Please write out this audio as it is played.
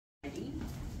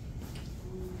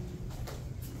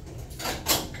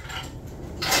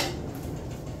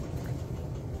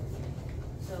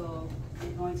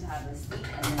going to have a seat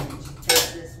and then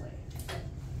face this way.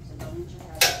 So don't hit your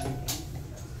head or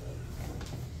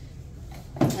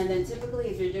anything. And then typically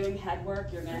if you're doing head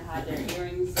work, you're gonna have their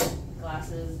earrings,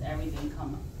 glasses, everything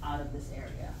come out of this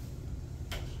area.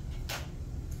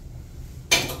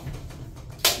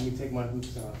 Let me take my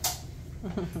hoops off.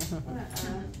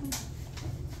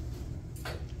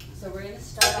 So we're gonna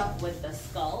start off with the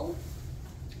skull.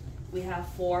 We have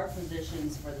 4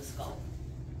 positions for the skull.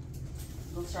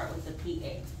 We'll start with the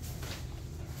PA.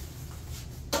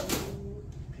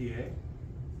 PA?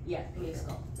 Yeah, PA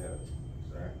skull. Yeah,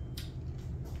 sorry.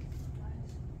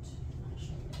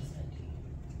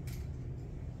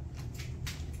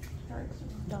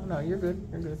 No, you're good.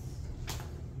 You're good.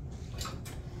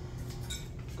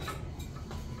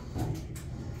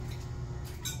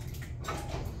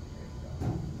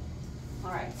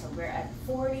 Alright, so we're at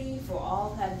 40 for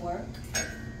all head work.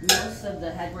 Most of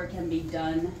the head work can be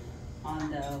done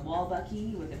on the wall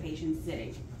bucky with the patient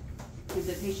sitting. If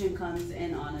the patient comes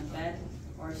in on a bed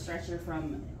or a stretcher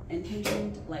from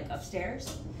inpatient, like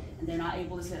upstairs, and they're not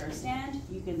able to sit or stand,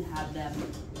 you can have them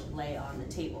lay on the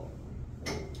table,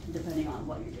 depending on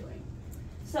what you're doing.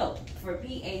 So for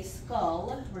PA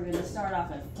skull, we're gonna start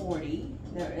off at 40.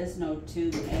 There is no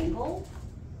tube angle.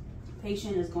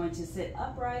 Patient is going to sit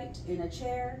upright in a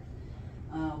chair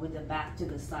with the back to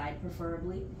the side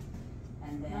preferably.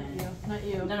 And then, Not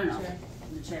you. No,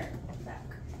 the chair, back.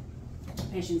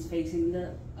 Patient's facing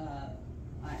the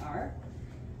IR.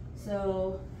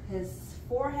 So his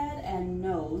forehead and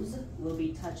nose will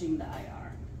be touching the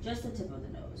IR, just the tip of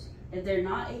the nose. If they're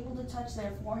not able to touch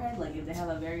their forehead, like if they have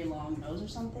a very long nose or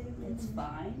something, it's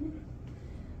fine.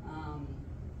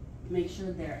 Make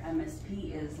sure their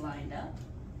MSP is lined up.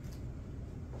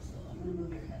 So I'm gonna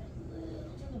move your head a little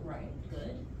to the right,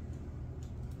 good.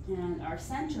 And our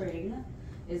centering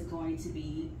is going to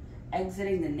be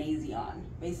exiting the nasion,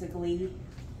 basically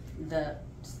the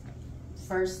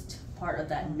first part of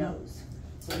that nose.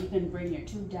 So you can bring your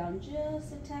tube down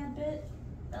just a tad bit.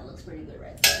 That looks pretty good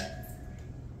right there.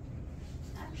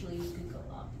 Actually, you could go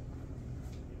up.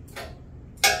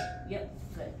 Yep,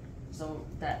 good. So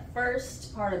that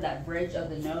first part of that bridge of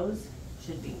the nose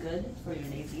should be good for your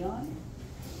nasion.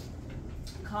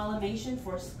 Collimation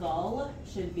for skull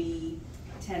should be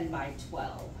 10 by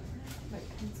 12.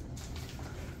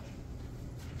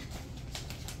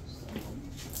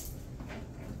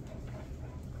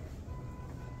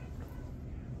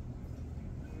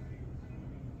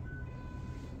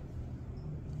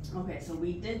 Okay, so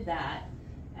we did that,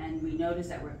 and we noticed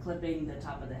that we're clipping the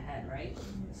top of the head, right?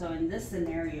 So in this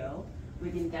scenario, we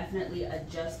can definitely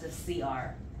adjust the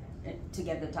CR to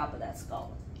get the top of that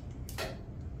skull.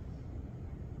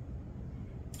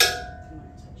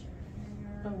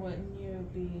 But wouldn't you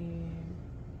be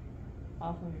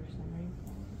off of your centering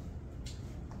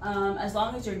point? As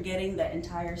long as you're getting the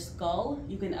entire skull,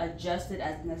 you can adjust it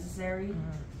as necessary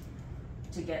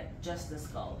to get just the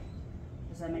skull.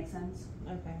 Does that make sense?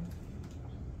 Okay.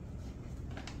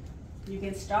 You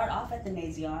can start off at the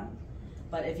nasion,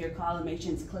 but if your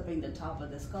collimation is clipping the top of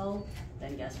the skull,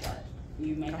 then guess what?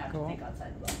 You may have to think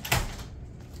outside the box.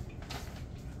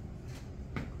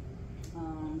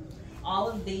 All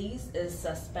of these is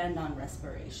suspend on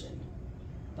respiration.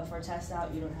 But for test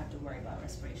out, you don't have to worry about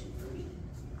respiration for me.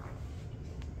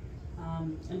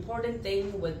 Important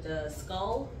thing with the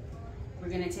skull, we're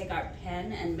gonna take our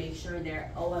pen and make sure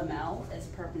their OML is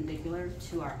perpendicular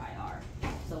to our IR.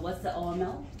 So what's the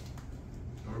OML?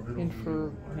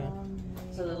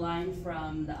 So the line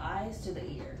from the eyes to the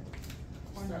ear.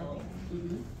 So,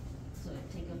 so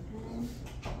take a pen.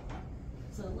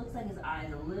 So it looks like his eye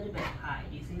is a little bit high.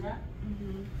 Do you see that?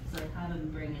 So have him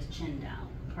bring his chin down.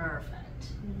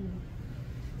 Perfect.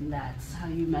 And that's how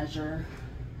you measure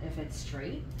if it's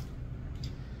straight.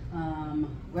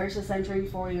 Where's the centering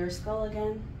for your skull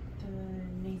again?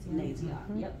 The Nasion.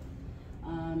 Yep.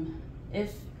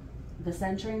 If the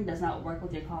centering does not work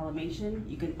with your collimation,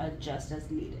 you can adjust as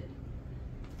needed.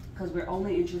 Because we're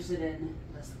only interested in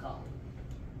the skull.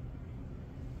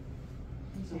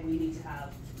 So we need to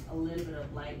have a little bit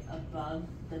of light above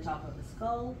the top of the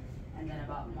skull and then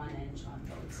about 1 inch on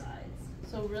both sides.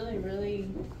 So really,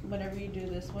 whenever you do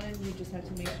this one, you just have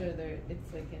to make sure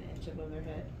it's like 1 inch above their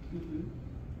head.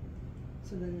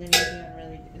 So then the nasion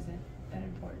really isn't that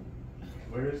important.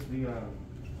 Where is the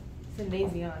It's a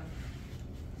nasion.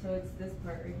 So it's this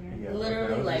part right here. Yeah,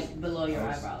 Literally okay, like below your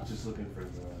eyebrows. Just looking for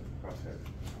the crosshair.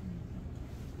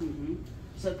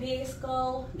 So PA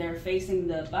skull, they're facing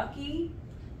the bucky,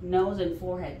 nose and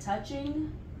forehead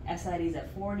touching, SIDs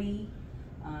at 40,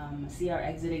 CR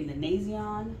exiting the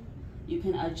nasion. You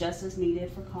can adjust as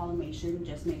needed for collimation.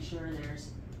 Just make sure there's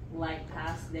light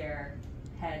past their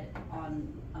head on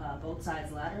both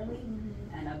sides laterally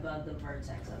and above the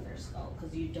vertex of their skull,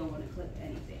 because you don't want to clip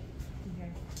anything. Okay.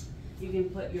 You can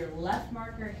put your left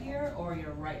marker here or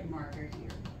your right marker here.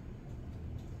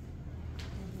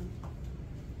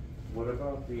 What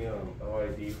about the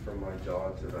OID from my jaw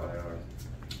to the IR?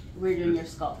 We're doing your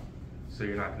skull. So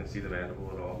you're not going to see the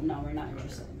mandible at all? No, we're not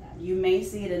interested in that. You may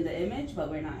see it in the image, but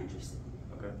we're not interested.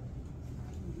 Okay.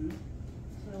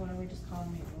 So why don't we just call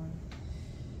me one?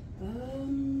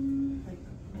 Like,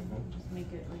 just make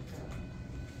it like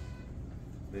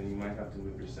a. Then you might have to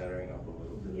move your centering up a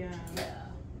little bit. Yeah. Yeah.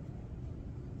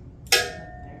 Up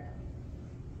there.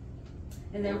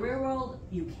 In the real world,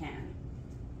 you can,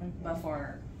 Okay. but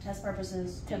for test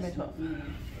purposes, 10 by just- 12.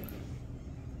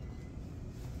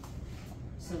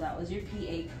 So that was your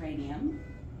PA cranium.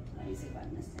 Let me see if I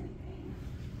missed anything.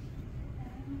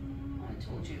 I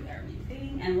told you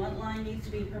everything. And what line needs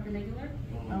to be perpendicular?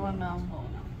 OML. Oh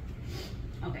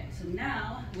no. Okay, so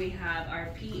now we have our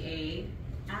PA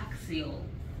axial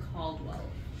Caldwell.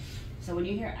 So when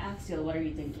you hear axial, what are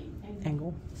you thinking?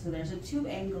 Angle. So there's a tube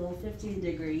angle, 15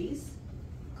 degrees,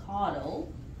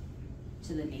 caudal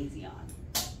to the nasion.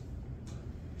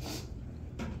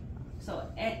 So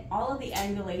all of the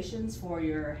angulations for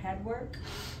your head work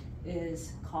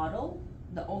is caudal.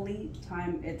 The only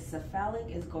time it's cephalic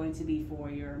is going to be for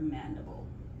your mandible.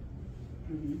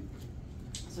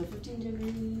 So 15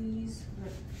 degrees,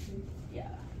 yeah.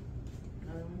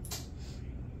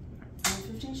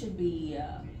 15 should be,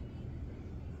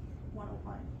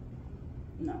 105.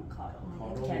 no, caudal.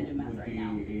 Caudal Can't do math would right be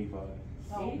now. 85.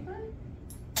 85?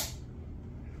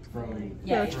 From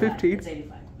Yeah, it's 85. 15. It's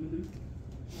 85.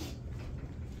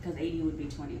 Because 80 would be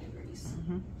 20 degrees.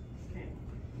 Okay.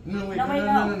 No, wait, No, no, wait, no,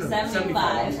 no, no, no, no. 75.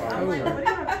 I'm sorry. I'm like, what do you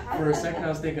have? For a second, I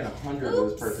was thinking 100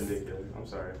 was Oops. perpendicular. I'm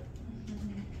sorry.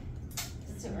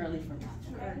 It's too early for math.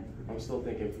 Okay. I'm still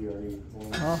thinking PRE.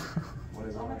 Oh. What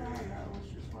is Oh my it? god, that was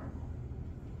just horrible.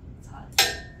 It's hot.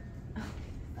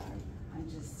 I'm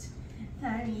just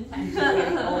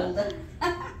getting old.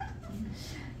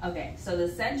 Okay, so the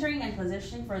centering and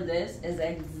positioning for this is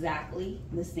exactly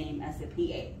the same as the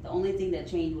PA. The only thing that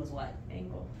changed was what?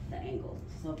 Angle. The angle.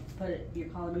 So put your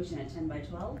collimation at 10 by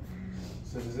 12.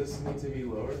 So does this need to be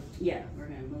lower? Yeah, we're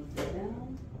gonna move that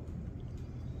down.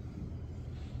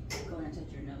 Go ahead and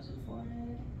touch your nose and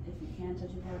forehead. If you can't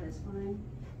touch your forehead, that's fine.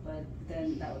 But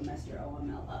then that would mess your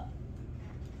OML up.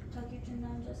 Tuck your chin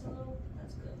down just a little.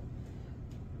 That's good.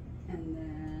 And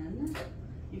then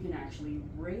you can actually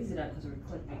raise it up because we're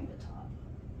clipping the top.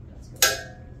 That's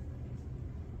good.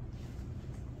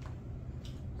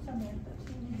 Samantha,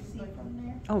 can you see from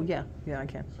there? Oh, yeah, yeah, I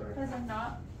can. Sorry. Because I'm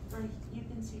not, right, you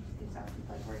can see exactly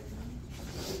like right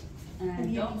now. And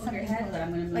If you don't need move your something head, but I'm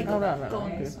gonna move like the Oh, no, back, no, go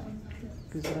on okay? this side.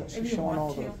 Because that's If you showing want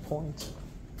all the to. points.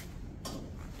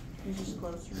 You just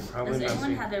close your. Probably Does anyone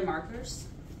messy. have their markers?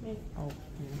 Oh,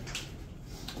 yeah.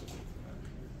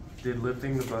 Did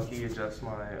lifting the Bucky adjust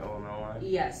my OML line?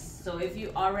 Yes, so if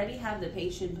you already have the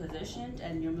patient positioned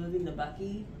and you're moving the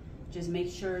Bucky, just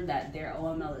make sure that their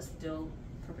OML is still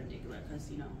perpendicular, because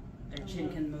you know, their chin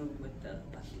can move with the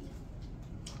Bucky.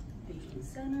 Patient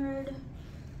centered,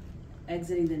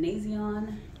 exiting the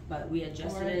nasion, but we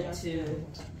adjusted it to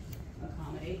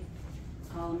accommodate.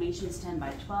 Collimation's 10 by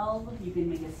 12. You can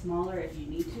make it smaller if you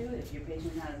need to, if your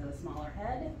patient has a smaller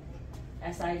head.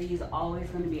 SID is always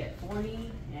going to be at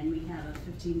 40, and we have a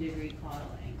 15-degree caudal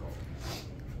angle.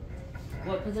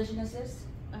 What position is this?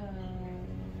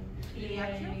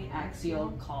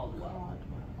 Axial Caldwell.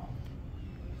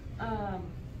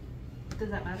 Does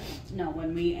that matter? No,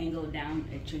 when we angle down,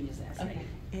 it changes the SID. Okay.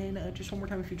 And just one more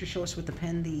time, if you just show us with the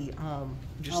pen,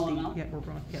 just OML? yeah, we're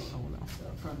running, yeah, OML. So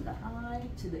from the eye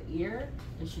to the ear,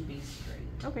 it should be straight.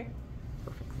 Okay,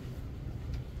 perfect.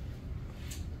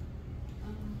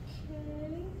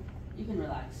 Okay. You can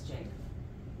relax, Jake.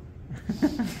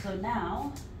 So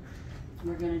now,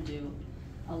 we're gonna do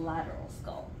a lateral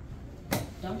skull.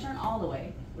 Don't turn all the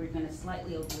way. We're gonna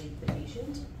slightly oblique the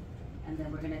patient, and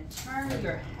then we're gonna turn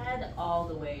your head all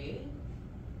the way,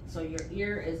 so your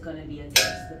ear is gonna be against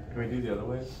the. Can we do the other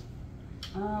way?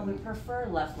 We prefer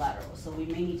left lateral, so we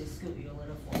may need to scoot you a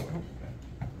little forward.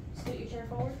 Scoot your chair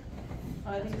forward.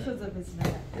 Oh, I think it's because of his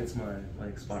neck. It's my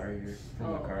like spot right here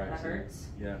from my car that accident. hurts?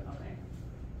 Yeah. Okay.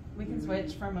 We can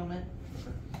switch for a moment.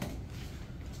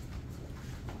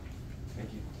 Thank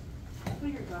you. Put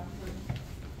your glasses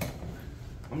on.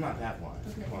 I'm not that blind.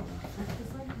 Come on.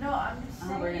 No, I'm just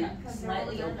We're saying, gonna because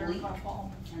slightly they're gonna oblique.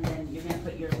 fall. And then you're gonna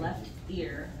put your left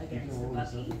ear You can against the roll this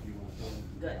up if Bucky. you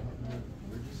want. Good.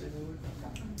 Where'd you say they were?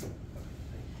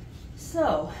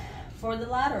 So, For the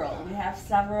lateral, we have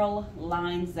several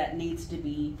lines that needs to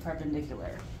be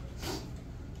perpendicular.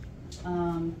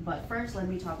 But first, let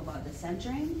me talk about the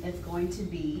centering. It's going to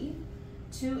be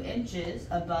 2 inches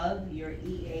above your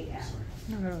EAM.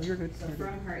 No, you're good. So You're good.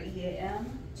 from her EAM,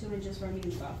 2 inches from me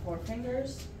is about 4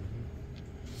 fingers.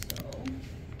 So,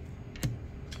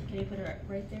 can you put it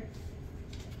right there?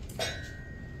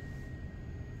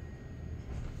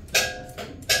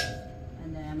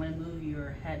 And then I'm going to move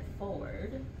your head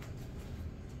forward.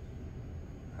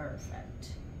 Perfect.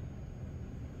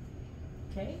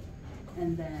 Okay,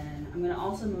 and then I'm going to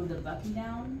also move the bucky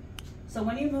down. So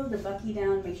when you move the bucky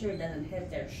down, make sure it doesn't hit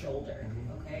their shoulder,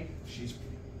 okay? She's.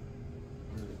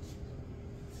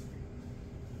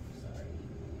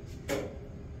 Sorry.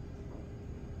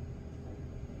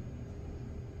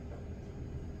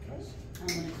 I'm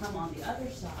going to come on the other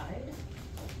side.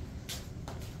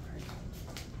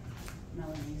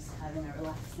 Melanie's having a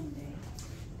relaxing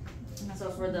day. So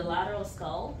for the lateral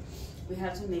skull, we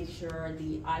have to make sure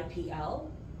the IPL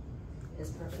is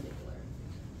perpendicular.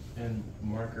 And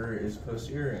marker is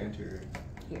posterior or anterior?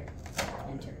 Here,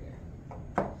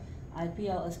 interior.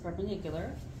 IPL is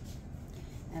perpendicular.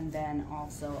 And then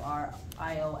also our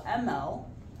IOML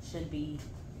should be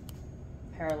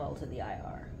parallel to the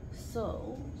IR.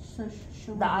 So, So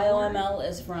should we the lower? IOML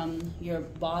is from your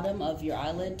bottom of your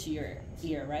eyelid to your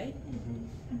ear, right?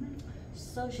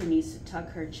 So she needs to tuck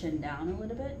her chin down a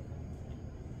little bit.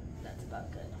 That's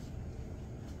about good.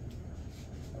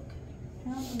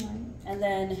 Okay. And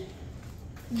then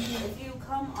if you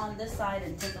come on this side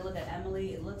and take a look at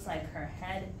Emily, it looks like her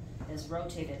head is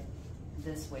rotated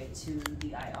this way to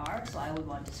the IR, so I would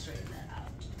want to straighten that out.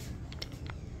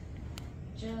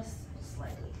 Just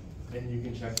slightly. And you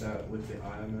can check that with the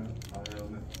IML,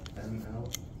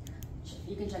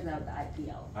 You can check that with the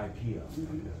IPL, IPL.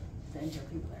 Mhm. the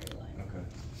interpupillary line.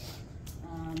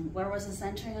 Okay. Where was the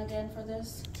centering again for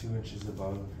this? 2 inches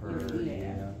above her Your EAM.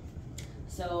 EAM.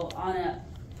 So on a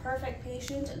perfect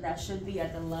patient, that should be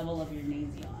at the level of your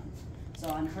nasion. So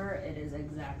on her, it is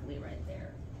exactly right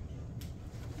there.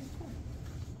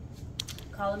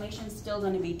 Collimation's still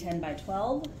gonna be 10 by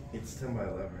 12. It's 10 by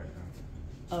 11 right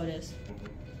now. Oh, it is.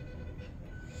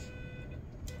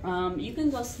 You can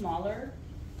go smaller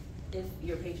if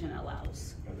your patient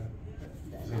allows. Okay.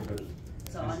 Then,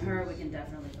 so on her, we can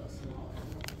definitely go smaller.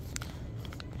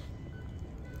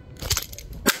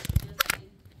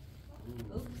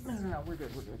 Oops. No, we're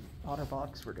good. We're good.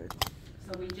 OtterBox, we're good.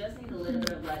 So we just need a little bit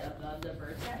of light above the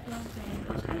vertex.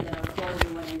 And then of course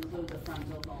we want to include the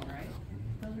frontal bone, right?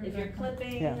 If you're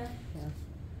clipping Yeah.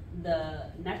 the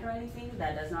neck or anything,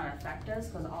 that does not affect us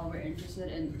because all we're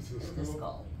interested in is the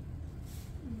skull.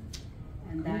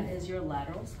 And that is your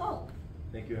lateral skull.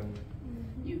 Thank you, Emily.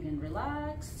 You can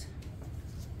relax.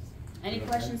 Any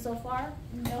questions so far?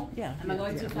 No. Yeah. Am I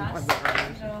going too fast?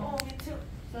 Oh, me too.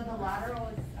 So the lateral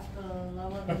is at the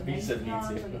level of the You said me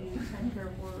nasion, so too. you center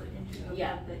 4 inches above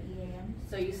Yeah. the EAM.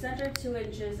 So you center 2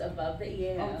 inches above the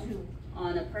EAM. Oh, 2.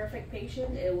 On a perfect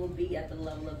patient, it will be at the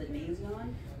level of the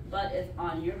nasion. But if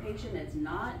on your patient it's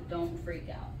not, don't freak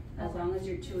out. As long as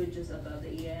you're 2 inches above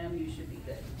the EAM, you should be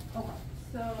good. Okay.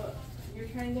 So you're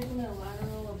trying to implement a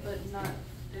lateral, but not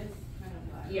this kind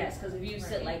of lateral. Yes, because if you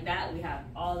sit like that, we have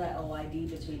all that OID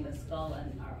between the skull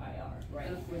and our IR,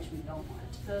 right? Okay. Which we don't want.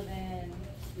 So then,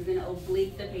 You're gonna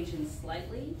oblique the patient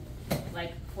slightly,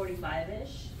 like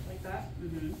 45-ish. like that,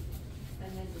 Mm-hmm.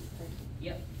 and then just like,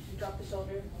 Yep. you drop the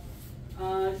shoulder.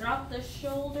 Drop the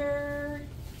shoulder,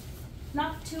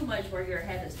 not too much where your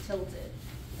head is tilted.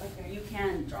 Okay. You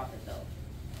can drop it though.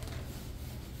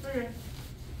 Okay.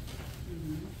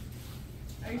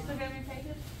 Mm-hmm. Are you still gonna be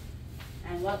painted?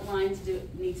 And what lines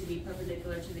need to be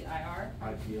perpendicular to the IR?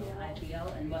 IPL.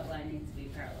 IPL, and what line needs to be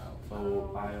parallel?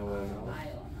 IOML.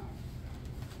 IOML.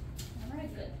 All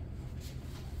right, good.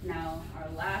 Now, our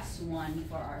last one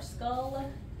for our skull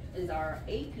is our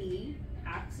AP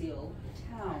axial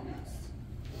towns.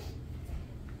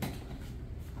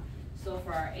 So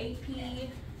for our AP,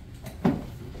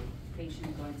 patient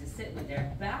is going to sit with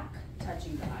their back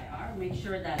touching the IR. Make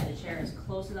sure that the chair is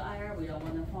close to the IR. We don't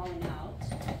want them falling out.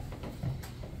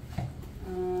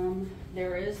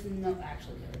 There is no,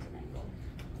 actually there is an angle.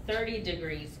 30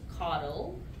 degrees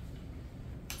caudal.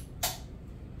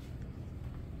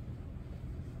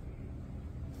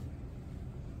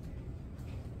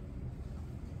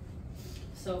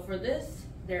 So for this,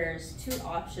 there's 2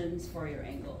 options for your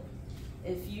angle.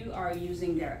 If you are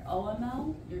using their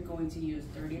OML, you're going to use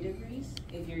 30 degrees.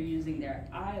 If you're using their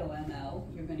IOML,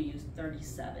 you're going to use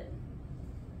 37.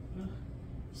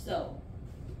 So,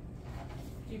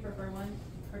 Do you prefer one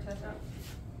for test out?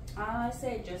 I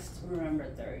say just remember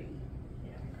 30.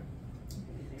 Yeah.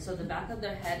 So the back of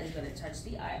their head is gonna touch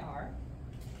the IR.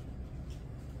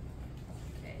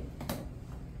 Okay.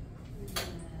 And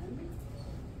then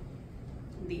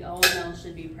the OML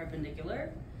should be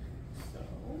perpendicular. So,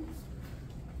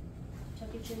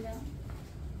 tuck your chin down.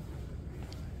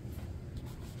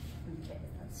 Okay,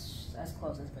 that's as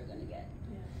close as we're gonna get.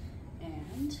 Yeah.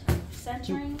 And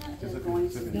centering is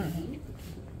going to be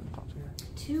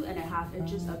 2.5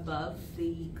 inches above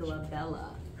the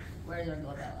glabella. Where's our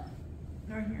glabella?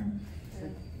 Right here.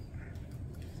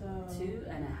 So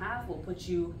 2.5 will put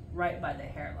you right by the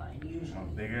hairline usually.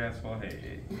 Big ass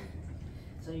forehead.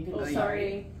 So you can Oh,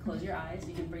 sorry. close your eyes.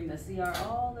 You can bring the CR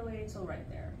all the way till right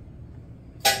there.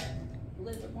 A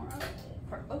little bit more up.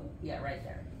 Oh, yeah, right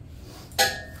there.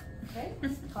 Okay,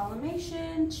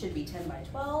 collimation should be 10 by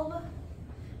 12.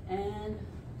 And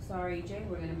sorry, Jay,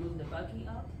 we're gonna move the bucky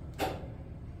up.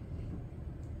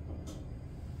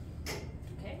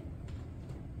 Okay,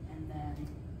 and then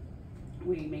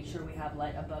we make sure we have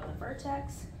light above the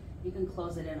vertex. You can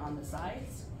close it in on the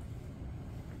sides.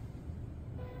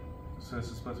 So this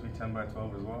is supposed to be 10 by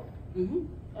 12 as well? Mm-hmm.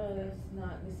 it's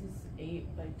not. This is 8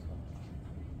 by 12.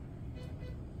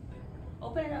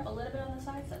 Open it up a little bit on the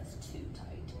sides. That's too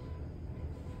tight.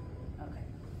 Okay.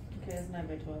 Okay, it's 9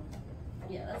 by 12.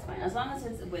 Yeah, that's fine. As long as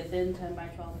it's within 10 by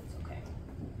 12, it's okay.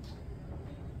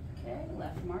 Okay,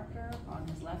 left marker on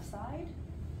his left side.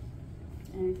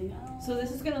 Anything else? So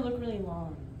this is gonna look really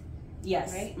long,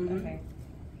 Yes. right? Mhm. Okay.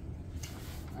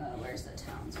 Where's the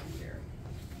towns from here?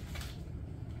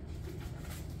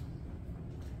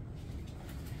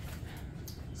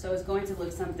 So it's going to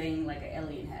look something like an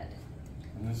alien head.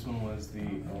 And this one was the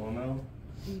OML?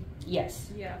 Yes.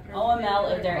 Yeah. OML,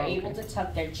 if they're Oh, okay. able to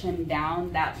tuck their chin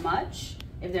down that much.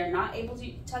 If they're not able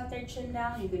to tuck their chin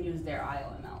down, you can use their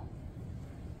IOML.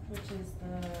 Which is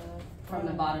the From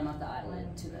the bottom of the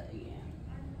eyelid to the, yeah.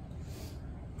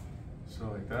 So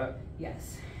like that?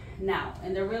 Yes. Now,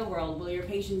 in the real world, will your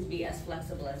patients be as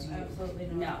flexible as you? Absolutely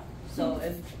not. No. So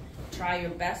try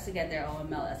your best to get their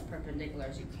OML as perpendicular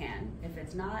as you can. If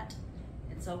it's not,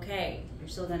 it's okay. You're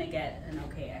still gonna get an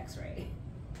okay x-ray.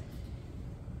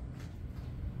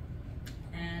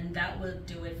 And that would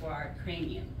do it for our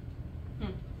cranium.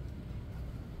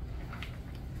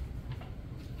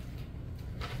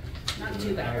 Not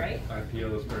too bad, right?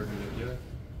 IPL is perpendicular?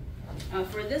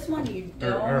 For this one, you Or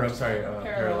don't. I'm sorry,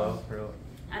 parallel.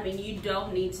 I mean, you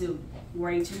don't need to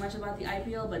worry too much about the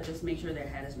IPL, but just make sure their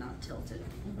head is not tilted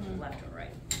left or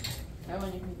right. That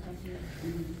one you can come here.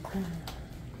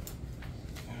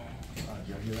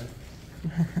 Jugular?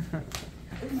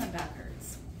 Ooh, my back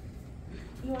hurts.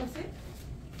 You want to sit?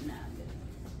 Nah, I'm good.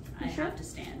 I You sure? have to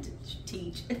stand to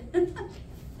teach.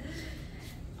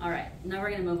 All right, now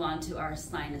we're gonna move on to our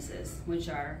sinuses, which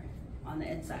are on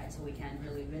the inside, so we can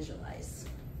really visualize.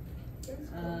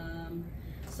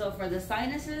 So for the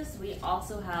sinuses, we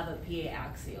also have a PA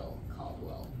axial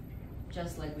Caldwell,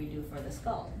 just like we do for the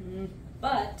skull.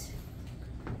 But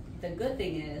the good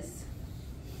thing is,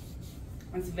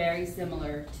 it's very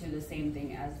similar to the same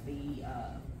thing as the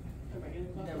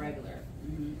regular.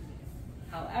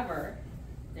 However,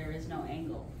 there is no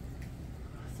angle.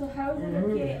 So how is it a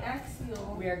PA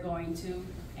axial? We are going to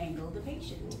angle the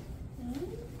patient.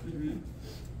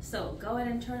 So go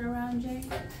ahead and turn around, Jay.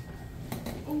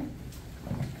 Ooh.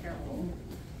 Careful.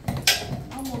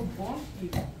 Almost bonked you.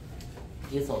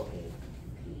 It's okay.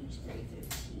 Page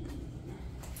 315.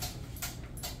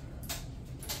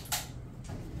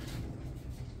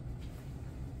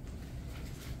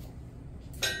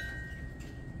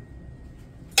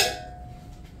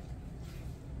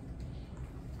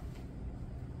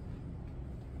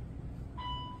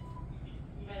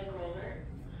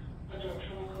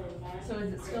 So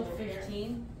is it still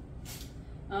 15?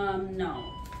 No.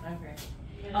 Okay.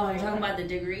 Oh, you're talking about the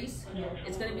degrees? Yeah.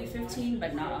 It's gonna be 15,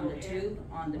 but not on the tube,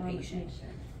 on the patient.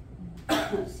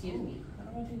 Excuse me.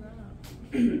 How do I do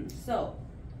that? So,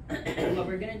 what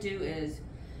we're gonna do is,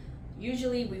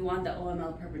 usually we want the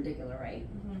OML perpendicular, right?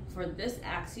 For this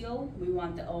axial, we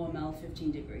want the OML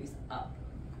 15 degrees up.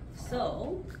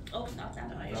 So, oh, not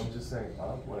that much. I'm just saying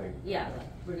up, like. Yeah,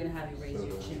 we're gonna have you raise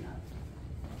your chin up.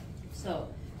 So,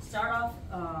 start off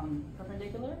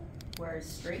perpendicular, where it's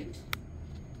straight.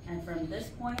 And from this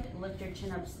point, lift your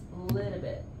chin up a little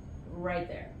bit, right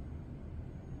there.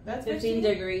 That's 15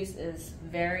 degrees is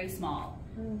very small.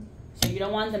 So you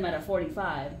don't want them at a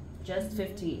 45, just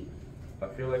 15. I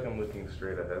feel like I'm looking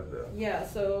straight ahead though. Yeah,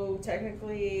 so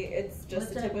technically it's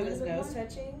just Lift the it tip up a of his little bit nose more.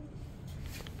 touching.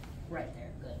 Right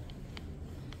there, good.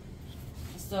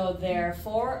 So their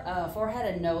forehead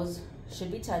and nose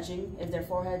should be touching. If their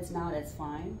forehead's not, it's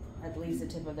fine. At least the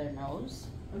tip of their nose.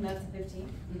 And that's a 15.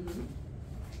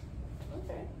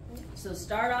 Okay. So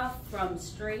start off from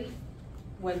straight,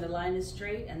 when the line is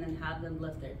straight, and then have them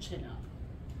lift their chin up.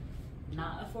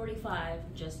 Not a 45,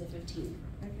 just a 15.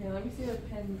 Okay, let me see the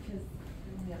pen because.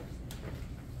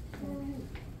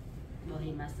 Well,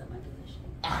 he messed up my position.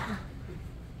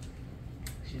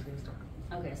 She's gonna start.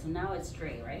 Okay, so now it's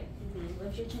straight, right? Mm-hmm.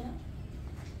 Lift your chin up.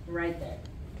 Right there.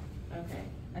 Okay,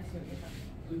 I see what you're talking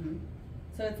Mm-hmm. about.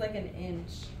 So it's like an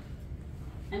inch,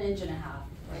 1.5 inches,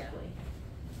 roughly.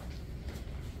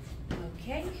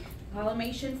 Okay.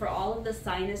 Collimation for all of the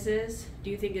sinuses, do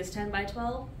you think is 10 by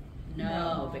 12?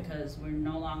 No, because we're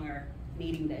no longer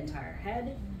needing the entire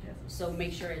head. So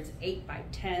make sure it's 8 by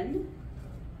 10.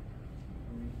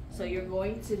 So you're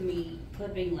going to be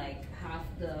clipping like half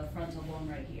the frontal bone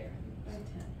right here. By 10.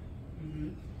 Mm-hmm.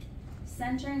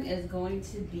 Centering is going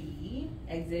to be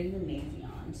exiting the nasion,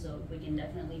 so we can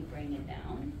definitely bring it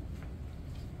down.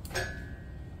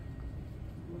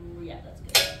 Yeah, that's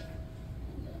good.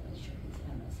 And then make sure it's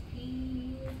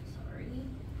MSP. Sorry.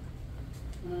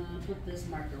 Put this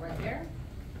marker right there.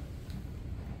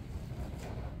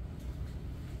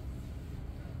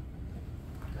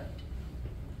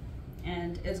 Good.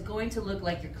 And it's going to look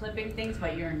like you're clipping things,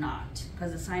 but you're not,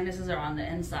 because the sinuses are on the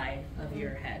inside of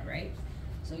your head, right?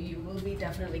 So you will be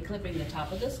definitely clipping the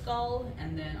top of the skull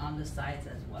and then on the sides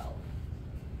as well.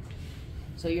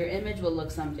 So your image will look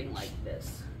something like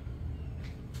this.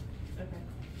 Okay.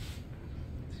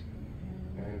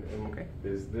 And Okay.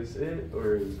 is this it,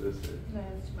 or is this it? No,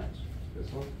 that's too much.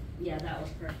 This one? Yeah, that was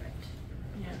perfect.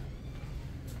 Yeah.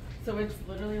 So it's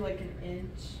literally like an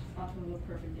inch off of a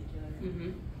perpendicular.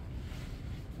 Mm-hmm.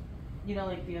 You know,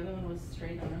 like the other one was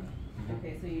straight on. Mhm.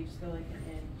 Okay, so you just go like an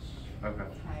inch Okay.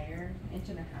 higher, 1.5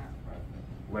 inches roughly.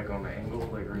 Like on the angle,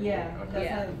 like right Yeah, here? that's Okay.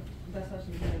 Yeah. how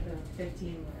she did the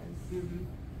 15 was. Mm-hmm.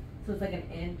 So it's like an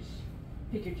inch.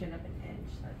 Pick your chin up an inch.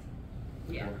 That's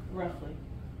Yeah. roughly.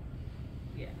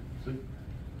 Yeah. Sweet.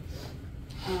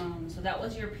 So that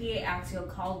was your PA axial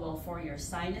Caldwell for your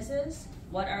sinuses.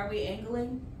 What are we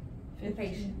angling? The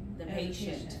patient. The As a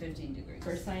patient, 15 degrees.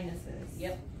 For sinuses.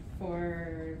 Yep.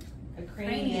 For a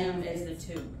Cranium cranium, is the it's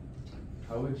tube.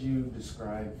 How would you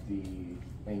describe the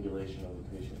angulation of the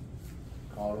patient?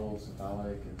 Caudal,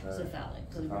 cephalic, is that? Cephalic,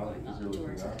 so we're Cephalic, going is up you're looking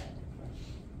towards the up? head.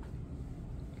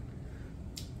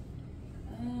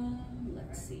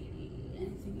 Let's see.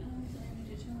 Anything else I need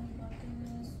to tell you about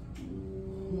this?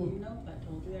 Nope, I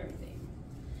told you everything.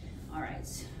 All right,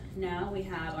 now we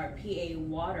have our PA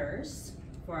waters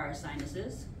for our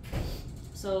sinuses.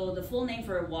 So the full name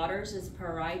for waters is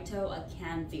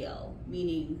parieto-acanthial,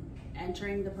 meaning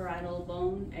entering the parietal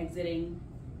bone, exiting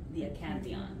the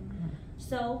acanthion.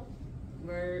 So,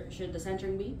 where should the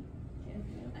centering be?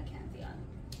 Acanthion.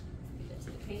 Let me get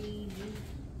to the page.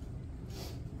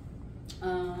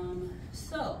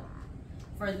 So,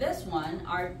 for this one,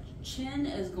 our chin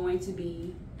is going to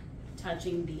be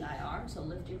touching the IR, so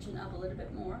lift your chin up a little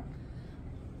bit more.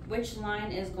 Which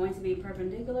line is going to be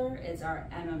perpendicular? It's our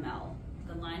MML,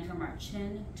 the line from our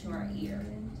chin to our ear.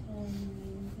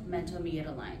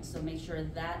 Mental-medial line. So make sure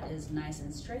that is nice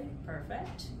and straight.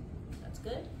 Perfect. That's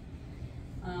good.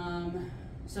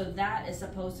 So that is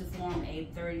supposed to form a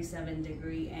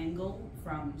 37-degree angle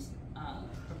from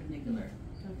perpendicular.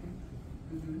 Okay.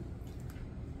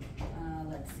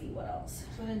 Let's see what else.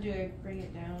 So then do I bring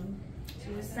it down? To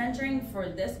the Centering for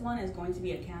this one is going to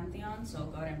be a canthion, so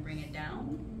go ahead and bring it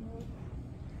down.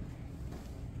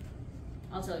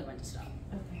 I'll tell you when to stop.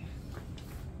 Okay.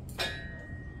 A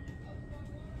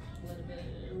little bit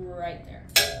right there.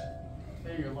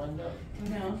 Hey, you're lined up.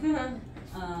 No.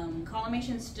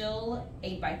 Collimation still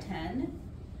 8 by 10,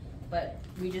 but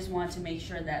we just want to make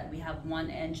sure that we have 1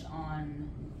 inch on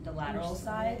the lateral Each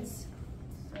side. sides.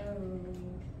 So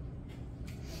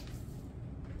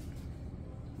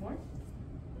more?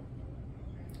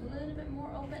 A little bit more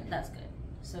open. That's good.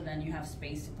 So then you have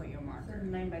space to put your So marker.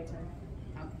 9 by 10. Okay,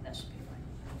 that should be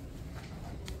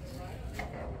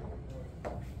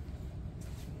fine.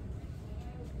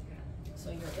 So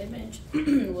your image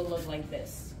will look like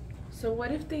this. So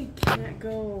what if they can't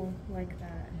go like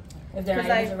that? If they're not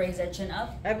 'Cause able to raise their chin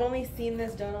up, I've only seen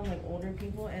this done on like older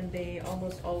people, and they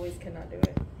almost always cannot do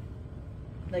it.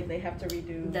 Like they have to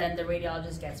redo. then the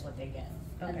radiologist gets what they get.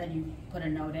 And Okay. then you put a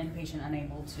note in, patient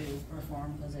unable to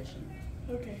perform position.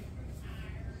 Okay.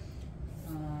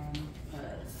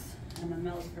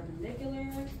 MML is perpendicular,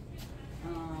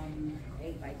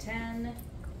 8 by 10.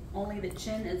 Only the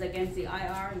chin is against the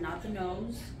IR, not the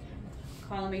nose.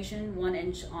 Collimation, 1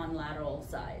 inch on lateral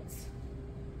sides.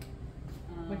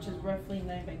 Which is roughly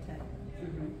 9 by 10.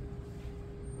 Mhm.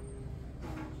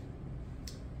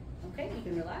 Okay, you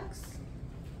can relax.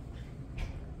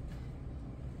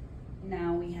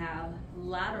 now we have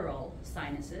lateral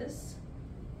sinuses.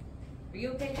 Are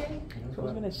you okay, Jay? So I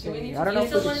was gonna Do we say, need I don't know you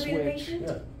if we still could wanna be the switch. patient?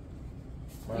 Yeah.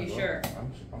 Might You as well. sure?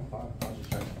 I'm fine, I was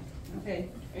just checking. Okay,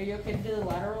 are you okay to do the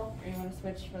lateral, or you wanna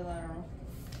switch for lateral?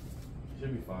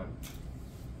 Should be fine.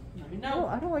 Let me No, know.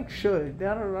 I don't like should.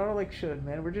 I don't like should,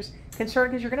 man. We're just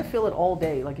concerned because you're gonna feel it all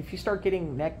day. Like if you start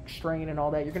getting neck strain and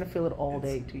all that, you're gonna feel it all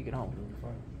day till you get home. It'll be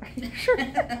fine. Are you sure?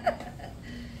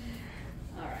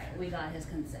 Alright, we got his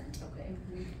consent, okay.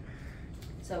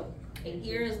 So, an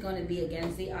ear is gonna be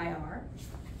against the IR.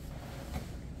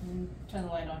 Turn the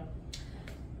light on.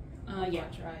 Yeah.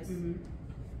 Watch your eyes.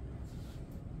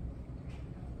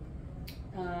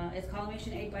 Is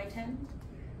collimation 8 by 10?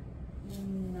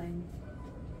 9.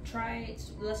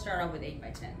 Let's start off with 8 by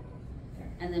 10.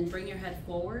 And then bring your head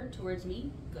forward towards me.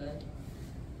 Good.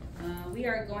 We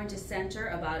are going to center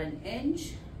about an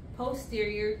inch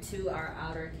posterior to our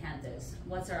outer canthus.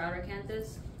 What's our outer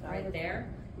canthus? Right there.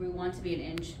 We want to be an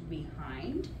inch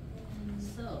behind.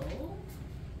 So,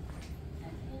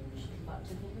 an inch, about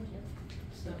 2 fingers, yep.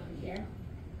 So here,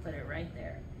 put it right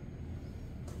there.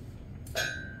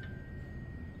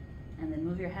 And then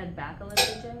move your head back a little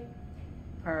bit, Jay.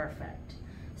 Perfect.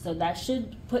 So that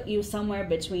should put you somewhere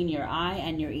between your eye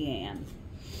and your EAM.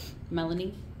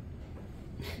 Melanie?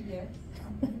 Yes.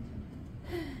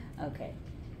 Okay.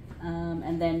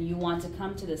 And then you want to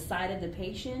come to the side of the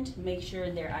patient. Make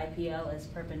sure their IPL is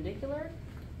perpendicular.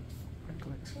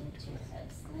 Tilt your head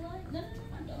slightly. No,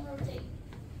 don't rotate.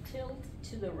 Tilt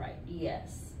to the right.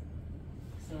 Yes.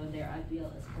 So their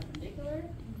IPL is perpendicular.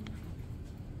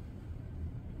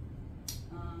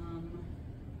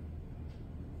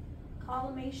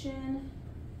 Collimation,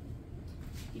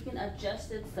 you can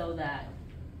adjust it so that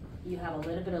you have a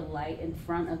little bit of light in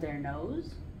front of their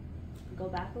nose. Go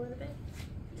back a little bit.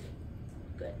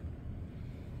 Good.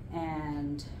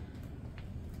 And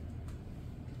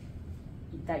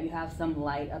that you have some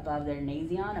light above their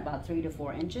nasion, about 3 to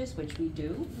 4 inches, which we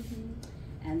do.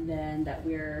 And then that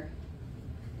we're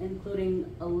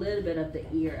including a little bit of the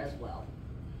ear as well.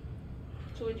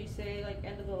 So would you say like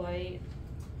end of the light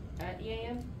at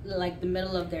EAM? Like the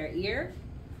middle of their ear.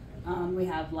 We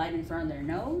have light in front of their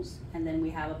nose, and then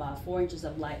we have about 4 inches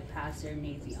of light past their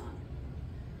nasion.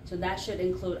 So that should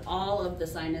include all of the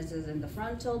sinuses in the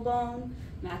frontal bone,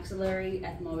 maxillary,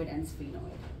 ethmoid, and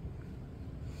sphenoid.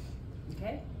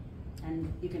 Okay?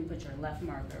 And you can put your left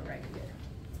marker right here.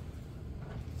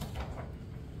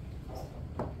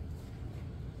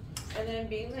 And then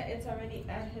being that it's already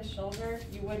at his shoulder,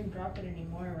 you wouldn't drop it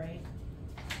anymore, right?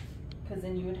 Because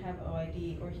then you would have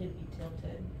OID, or he'd be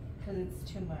tilted, because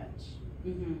it's too much.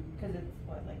 Because it's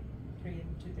what, like 3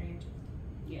 inches?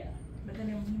 Yeah. But then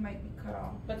he might be cut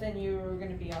off. But then you're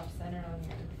gonna be off center on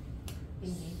your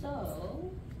thingy.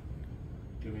 So,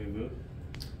 Give me a move.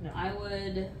 No. I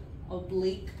would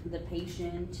oblique the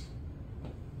patient.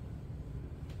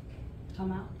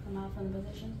 Come out from the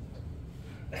position.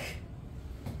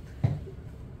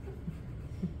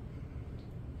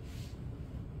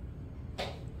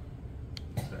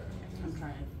 I'm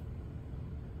trying.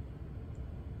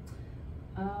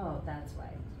 Oh, that's why.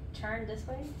 Turn this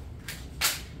way.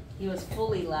 He was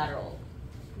fully lateral.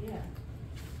 Yeah.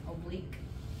 Oblique,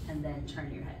 and then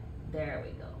turn your head. There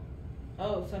we go.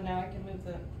 Oh, so now I can move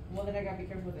the, well then I gotta be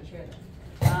careful with the chair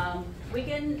then. We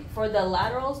can, for the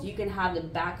laterals, you can have the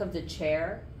back of the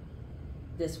chair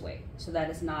this way, so that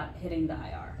it's not hitting the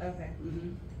IR. Okay.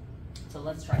 So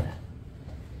let's try that.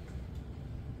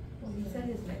 Well, he said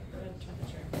his neck. I'm gonna turn the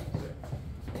chair.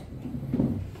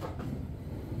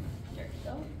 There you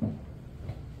go.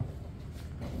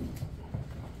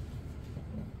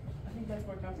 I think that's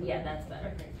more comfortable. Yeah, that's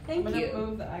better. Okay. Thank I'm you. gonna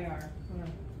move the IR.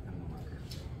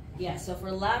 Yeah, so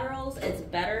for laterals, it's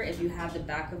better if you have the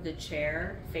back of the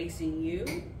chair facing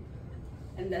you,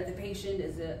 and that the patient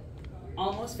is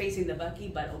almost facing the bucky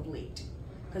but oblique.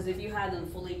 Because if you have them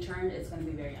fully turned, it's going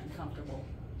to be very uncomfortable.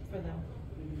 For them.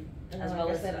 And As like well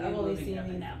I as said, you I've only moving seen up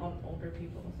and these down. on older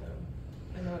people, so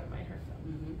I know it might hurt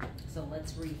them. So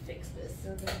let's refix this.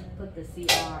 So then- Put the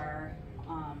CR.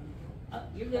 Oh,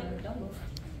 you're good. Don't move.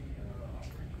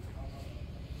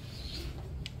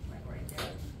 Right there.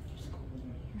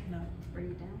 No. Bring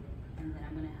it down, and then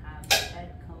I'm gonna have the head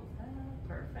come up.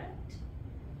 Perfect.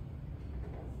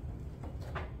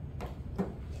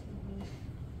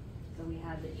 So we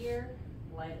have the ear,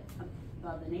 light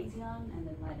above the nasion, and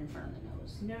then light in front of the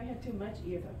nose. Now I have too much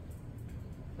ear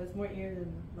though. That's more ear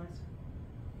than less.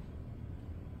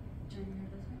 Turn your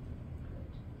head this way.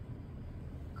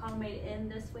 Good. Collimate in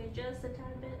this way just a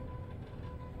tad bit,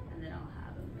 and then I'll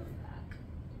have him move back.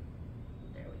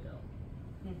 There we go.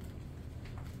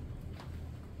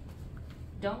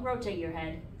 Don't rotate your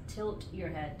head. Tilt your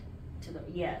head to the,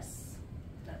 yes.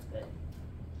 That's good.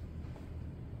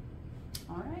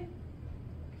 All right.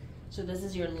 So this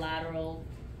is your lateral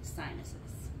sinuses.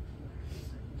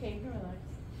 Okay, you can relax.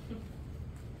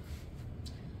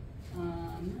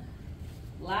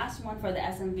 Last one for the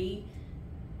SMV,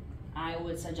 I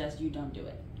would suggest you don't do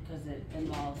it because it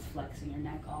involves flexing your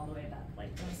neck all the way back like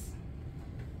this.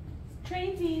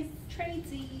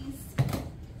 Tradesies.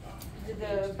 Did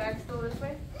the back go this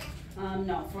way?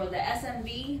 No, for the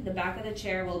SMV, the back of the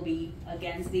chair will be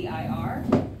against the IR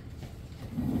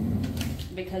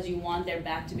because you want their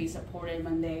back to be supported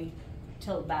when they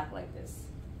tilt back like this.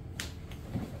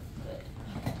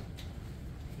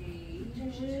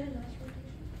 Good.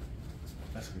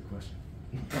 That's a good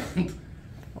question.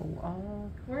 Oh,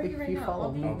 Where are you right you now?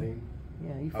 follow me. Aldine?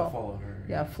 Yeah, you I'll follow. follow her.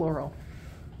 Yeah, floral.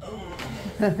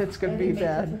 It's gonna be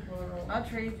bad. I'll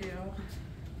trade you.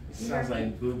 Sounds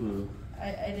like boo boo.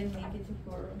 I didn't make it to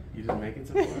floral. You didn't make it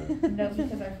to Florida? No,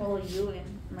 because I follow you in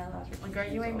my last Like, girl,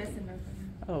 you ain't missing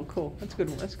nothing. Oh, cool. That's a good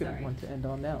one. That's a good Sorry. one to end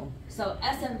on now. So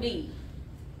SMV,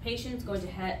 patient's going to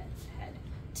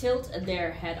tilt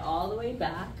their head all the way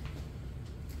back.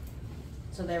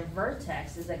 So their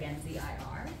vertex is against the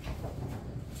IR.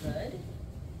 Good.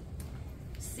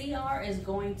 CR is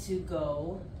going to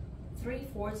go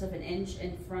 3/4 of an inch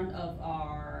in front of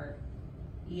our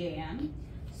EAM.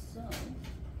 So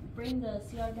bring the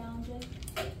CR down, Jay.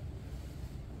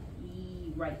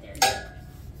 Right there.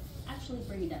 Actually,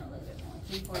 bring it down a little bit more.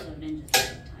 3/4 of an inch is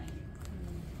very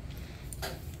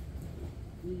tiny.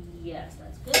 Yes,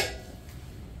 that's good.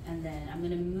 And then I'm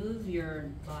gonna move your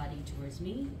body towards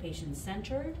me, patient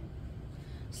centered.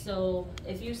 So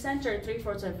if you center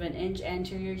 3/4 of an inch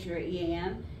anterior to your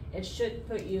EAM, it should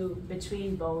put you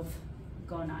between both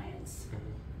gonions.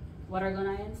 What are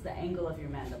gonions? The angle of your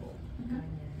mandible.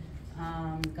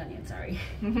 Gonion, sorry.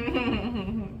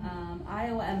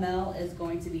 IOML is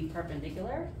going to be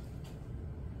perpendicular,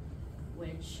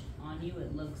 which on you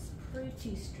it looks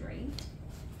pretty straight.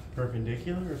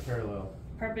 Perpendicular or parallel?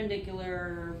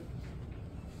 Perpendicular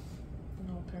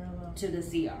No, parallel. to the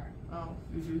CR. Oh.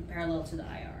 Parallel to the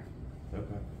IR.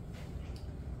 Okay.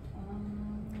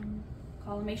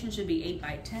 Collimation should be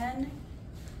 8x10.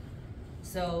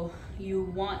 So you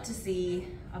want to see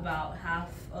about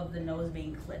half of the nose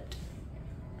being clipped.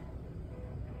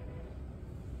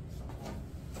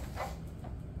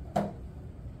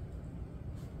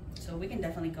 So we can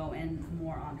definitely go in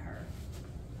more on her.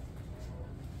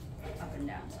 Up and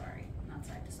down, sorry, not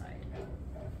side to side.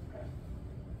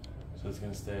 So it's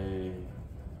gonna stay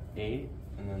 8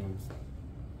 and then.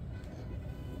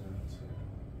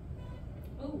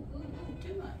 Ooh,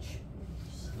 too much.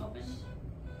 Open.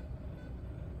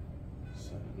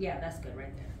 7. Yeah, that's good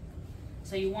right there.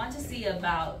 So you want to see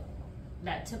about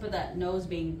that tip of that nose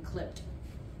being clipped,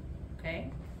 okay?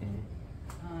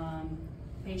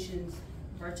 Patient's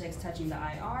vertex touching the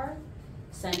IR,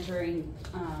 centering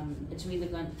between the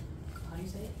how do you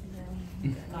say it?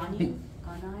 Gonine?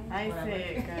 I Whatever.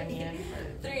 say Gonine.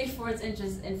 3/4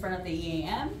 inches in front of the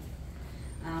EAM.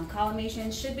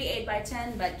 Collimation should be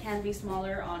 8x10, but can be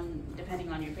smaller on depending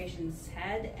on your patient's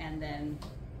head, and then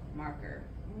marker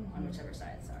on whichever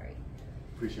side. Sorry.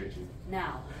 Appreciate you.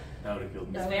 Now, That would have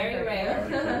killed me. it's very rare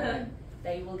rare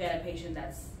that you will get a patient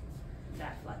that's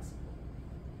that flexible.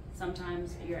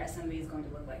 Sometimes your SMV is going to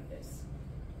look like this,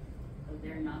 but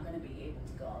they're not going to be able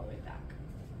to go all the way back.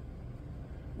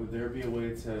 Would there be a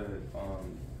way to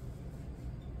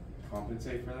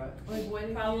compensate for that? Like, what if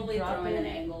you Probably drop throw in an it?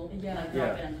 angle. Yeah. Like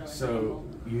drop it and throw in an So angle.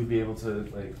 you'd be able to,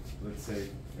 like, let's say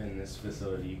in this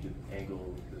facility, you could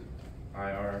angle the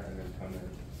IR and then come in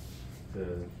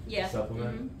to Yeah.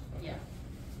 supplement? Mhm. Yeah.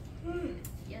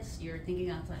 Yes, you're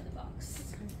thinking outside the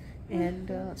box.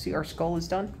 And see, our skull is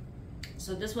done.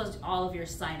 So this was all of your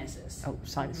sinuses. Oh,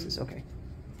 sinuses. Okay.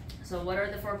 So what are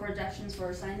the 4 projections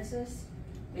for sinuses?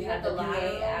 We We have have the the PA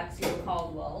lateral. axial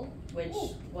Caldwell, which,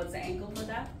 what's the angle for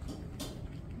that?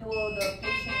 Well, the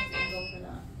patient's angle for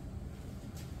that.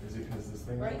 Is it because this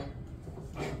thing is Right.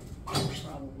 on?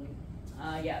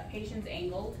 Probably. Yeah, patient's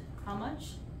angled, how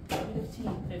much?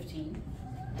 15. 15.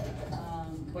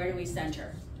 Where do we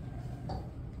center?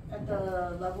 At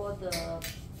the level of the,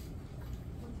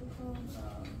 what's it called?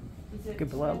 Is it Good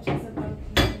below. 2 inches above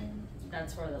the,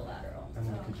 That's for the lateral.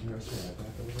 Emily, could you rest your head back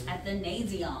a little bit? At the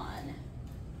nasion.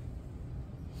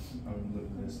 I'm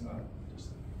moving this up. Just,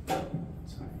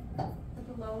 sorry. at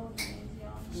the level of the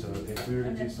nasion? So if we were to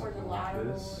And do then for something the like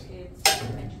lateral, this, it's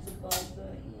 2 inches above the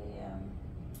EAM.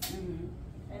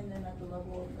 Mm-hmm. And then at the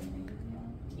level of the nasion?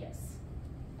 Yes.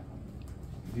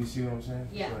 do you see what I'm saying?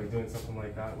 Yeah. So like doing something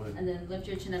like that would. And then lift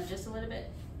your chin up just a little bit.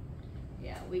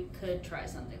 Yeah, we could try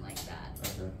something like that.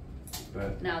 Okay.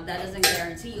 But Now, that doesn't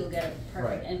guarantee you'll get a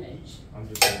perfect Right. image. I'm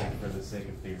just saying for the sake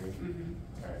of theory.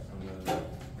 Mm-hmm. Alright, I'm gonna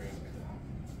bring it like